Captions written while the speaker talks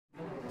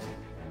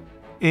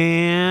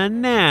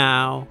And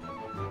now,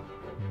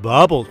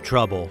 Bubble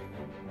Trouble.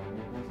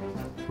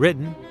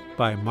 Written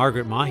by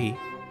Margaret Mahy.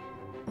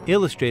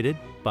 Illustrated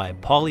by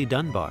Polly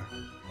Dunbar.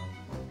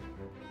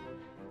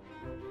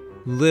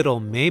 Little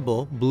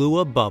Mabel blew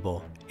a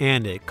bubble,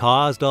 and it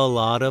caused a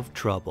lot of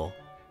trouble.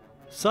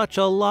 Such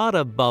a lot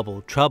of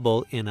bubble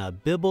trouble in a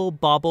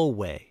bibble-bobble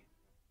way.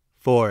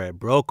 For it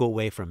broke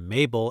away from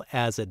Mabel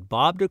as it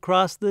bobbed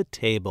across the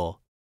table,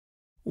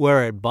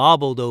 where it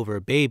bobbled over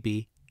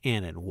baby,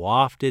 and it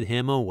wafted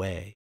him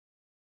away.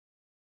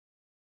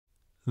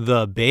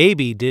 The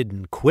baby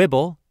didn't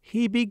quibble,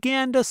 he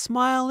began to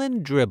smile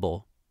and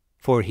dribble,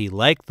 for he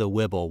liked the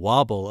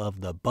wibble-wobble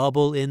of the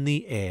bubble in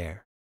the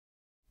air.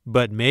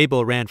 But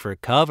Mabel ran for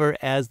cover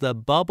as the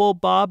bubble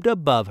bobbed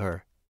above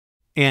her,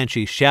 and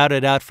she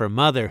shouted out for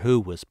Mother, who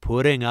was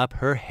putting up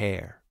her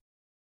hair.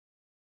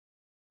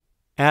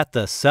 At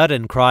the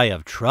sudden cry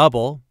of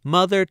trouble,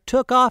 Mother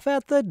took off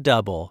at the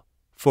double,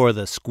 for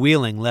the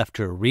squealing left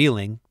her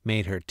reeling,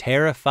 made her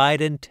terrified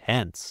and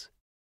tense.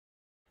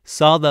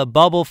 Saw the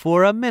bubble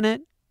for a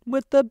minute,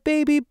 with the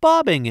baby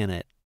bobbing in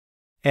it,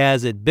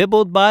 as it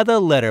bibbled by the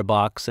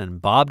letterbox and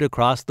bobbed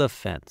across the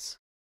fence.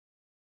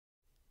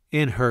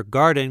 In her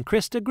garden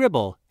Christa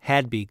Gribble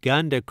had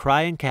begun to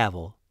cry and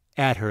cavil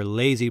at her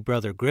lazy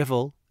brother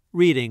Grivell,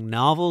 reading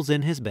novels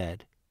in his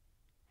bed.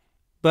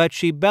 But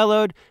she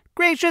bellowed,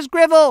 "Gracious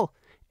Grivell!"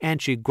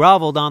 and she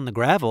grovelled on the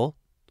gravel,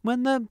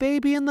 when the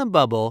baby in the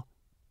bubble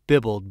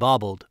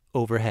bibbled-bobbled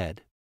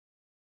overhead.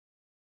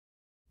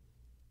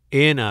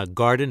 In a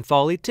garden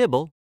folly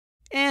Tibble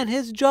and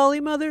his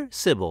jolly mother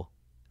Sybil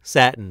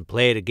sat and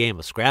played a game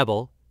of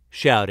Scrabble,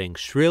 shouting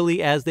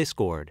shrilly as they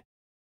scored.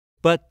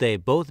 But they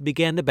both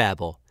began to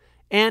babble,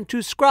 and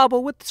to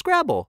scrabble with the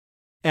Scrabble,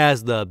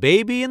 as the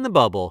baby in the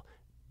bubble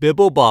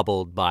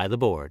bibble-bobbled by the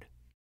board.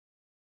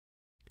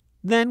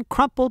 Then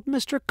crumpled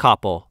Mr.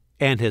 Copple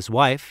and his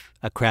wife,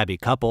 a crabby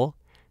couple,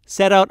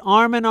 set out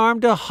arm in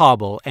arm to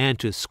hobble and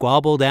to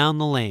squabble down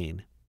the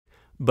lane.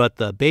 But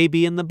the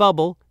baby in the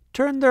bubble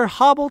turned their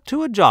hobble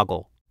to a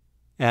joggle,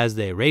 as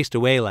they raced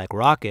away like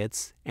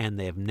rockets, and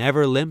they've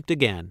never limped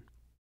again.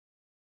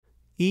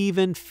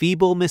 Even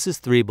feeble Mrs.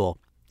 Threeble,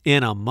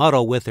 in a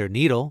muddle with her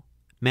needle,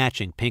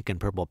 matching pink and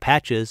purple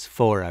patches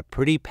for a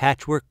pretty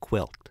patchwork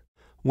quilt,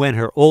 when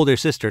her older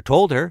sister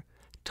told her,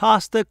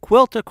 tossed the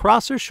quilt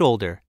across her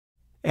shoulder,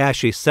 as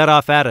she set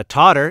off at a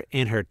totter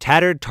in her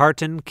tattered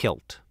tartan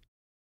kilt.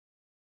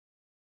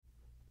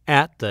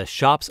 At the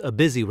shops a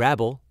busy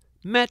rabble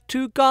met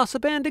to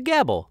gossip and to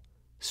gabble,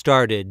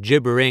 started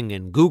gibbering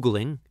and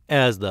googling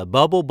as the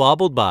bubble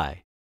bobbled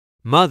by.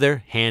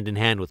 Mother, hand in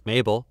hand with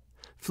Mabel,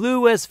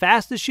 flew as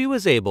fast as she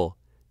was able,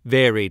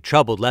 very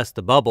troubled lest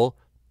the bubble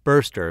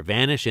burst or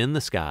vanish in the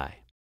sky.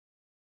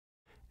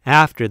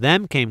 After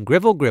them came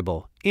Grivell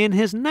Gribble, in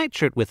his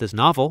nightshirt with his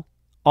novel,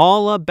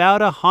 all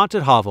about a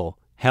haunted hovel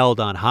held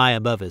on high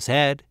above his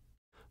head,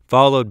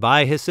 followed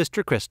by his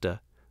sister Christa,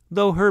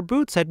 though her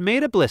boots had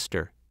made a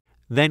blister.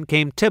 Then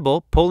came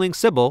Tibble pulling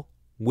Sybil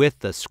with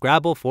the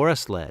Scrabble for a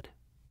sled.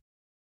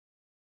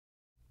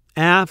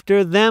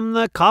 After them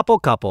the Copple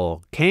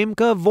couple came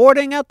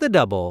cavorting at the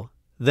double.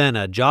 Then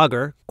a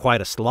jogger, quite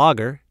a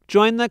slogger,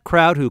 joined the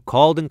crowd who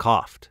called and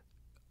coughed.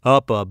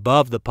 Up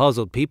above the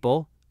puzzled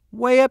people,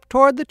 way up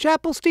toward the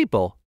chapel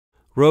steeple,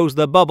 rose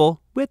the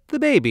bubble with the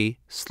baby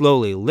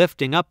slowly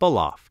lifting up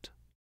aloft.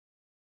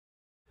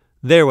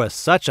 There was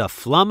such a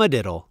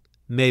flum-a-diddle,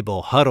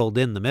 Mabel huddled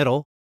in the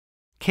middle.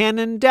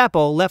 Canon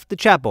Dapple left the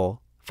chapel,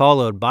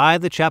 followed by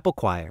the chapel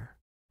choir,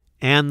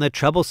 and the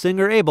treble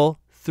singer Abel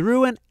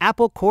threw an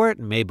apple core at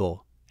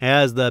Mabel,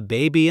 as the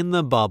baby in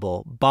the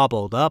bubble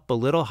bobbled up a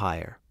little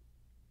higher.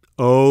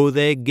 Oh,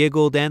 they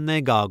giggled and they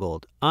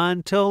goggled,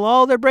 until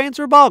all their brains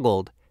were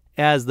boggled,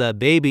 as the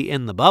baby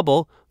in the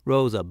bubble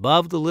rose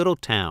above the little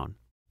town.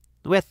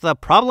 "With the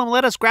problem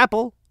let us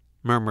grapple,"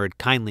 murmured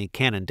kindly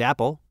Canon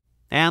Dapple,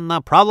 "and the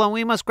problem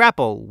we must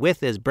grapple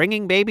with is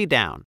bringing baby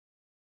down."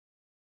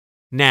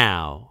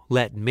 Now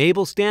let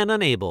Mabel stand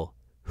on Abel,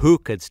 who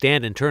could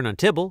stand and turn on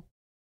Tibble,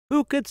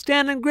 who could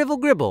stand on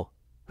Grivell Gribble,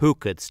 who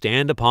could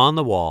stand upon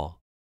the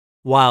wall,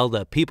 while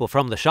the people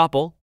from the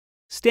shop'll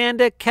stand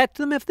to catch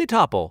them if they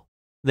topple.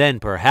 Then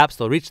perhaps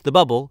they'll reach the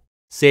bubble,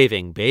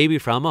 saving baby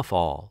from a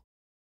fall.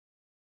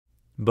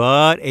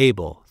 But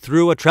Abel,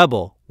 through a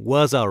treble,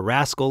 was a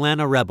rascal and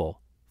a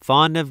rebel,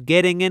 fond of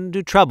getting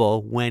into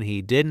trouble when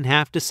he didn't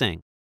have to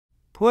sing.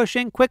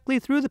 Pushing quickly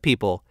through the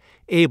people,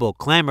 Abel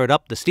clambered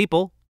up the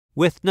steeple,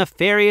 with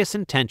nefarious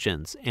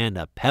intentions and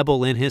a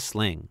pebble in his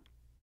sling.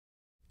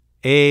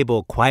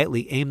 Abel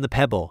quietly aimed the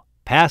pebble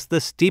past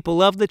the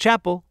steeple of the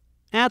chapel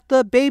at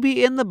the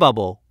baby in the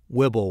bubble,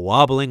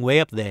 wibble-wobbling way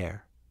up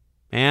there.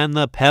 And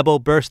the pebble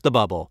burst the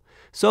bubble,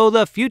 so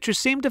the future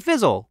seemed to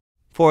fizzle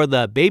for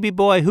the baby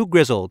boy who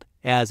grizzled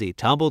as he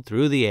tumbled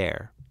through the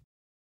air.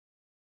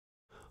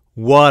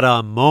 What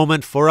a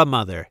moment for a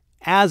mother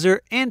as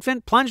her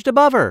infant plunged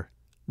above her!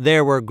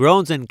 There were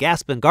groans and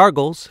gasps and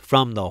gargles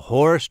from the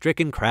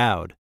horror-stricken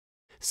crowd.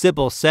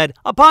 Sybil said,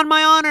 "Upon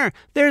my honor,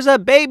 there's a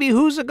baby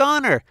who's a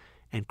goner,"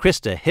 and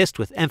Christa hissed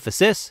with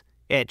emphasis,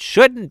 It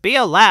shouldn't be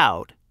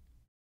allowed."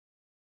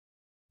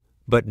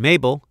 But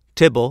Mabel,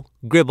 Tibble,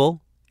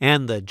 Gribble,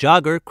 and the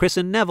jogger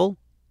christened Neville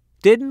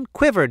didn't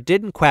quiver,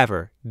 didn't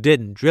quaver,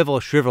 didn't drivel,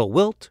 shrivel,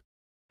 wilt,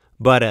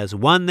 but as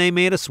one they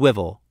made a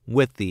swivel,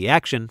 with the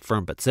action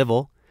firm but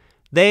civil,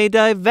 they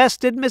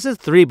divested Mrs.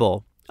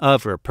 Threeble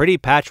of her pretty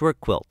patchwork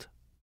quilt.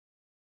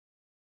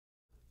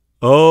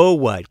 Oh,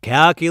 what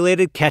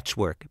calculated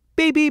catchwork!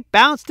 Baby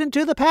bounced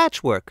into the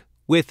patchwork,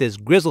 with his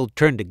grizzled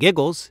turn to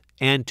giggles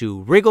and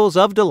to wriggles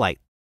of delight,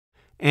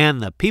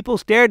 and the people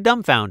stared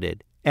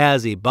dumbfounded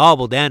as he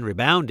bobbled and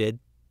rebounded,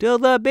 till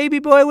the baby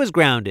boy was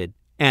grounded,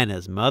 and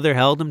his mother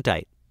held him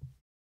tight.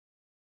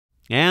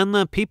 And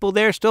the people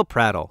there still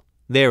prattle,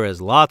 there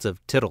is lots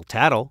of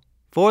tittle-tattle,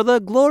 for the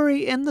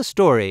glory in the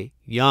story,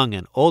 young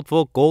and old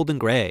folk old and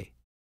gray,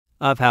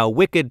 of how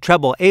wicked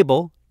Treble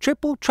Abel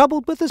triple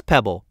troubled with his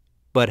pebble,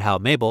 but how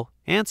Mabel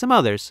and some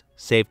others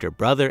saved her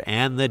brother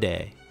and the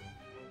day.